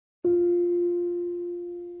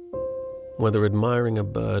Whether admiring a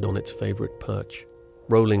bird on its favorite perch,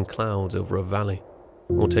 rolling clouds over a valley,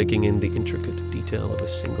 or taking in the intricate detail of a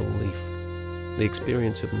single leaf, the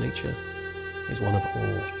experience of nature is one of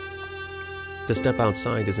awe. To step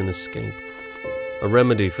outside is an escape, a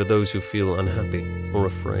remedy for those who feel unhappy or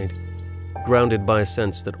afraid, grounded by a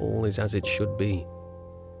sense that all is as it should be.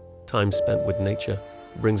 Time spent with nature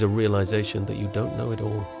brings a realization that you don't know it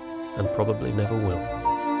all, and probably never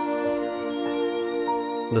will.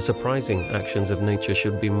 The surprising actions of nature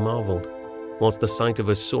should be marveled, whilst the sight of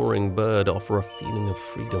a soaring bird offer a feeling of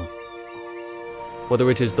freedom. Whether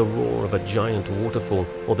it is the roar of a giant waterfall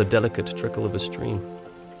or the delicate trickle of a stream,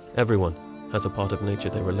 everyone has a part of nature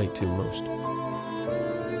they relate to most.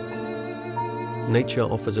 Nature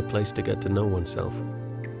offers a place to get to know oneself,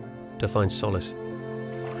 to find solace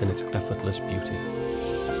in its effortless beauty.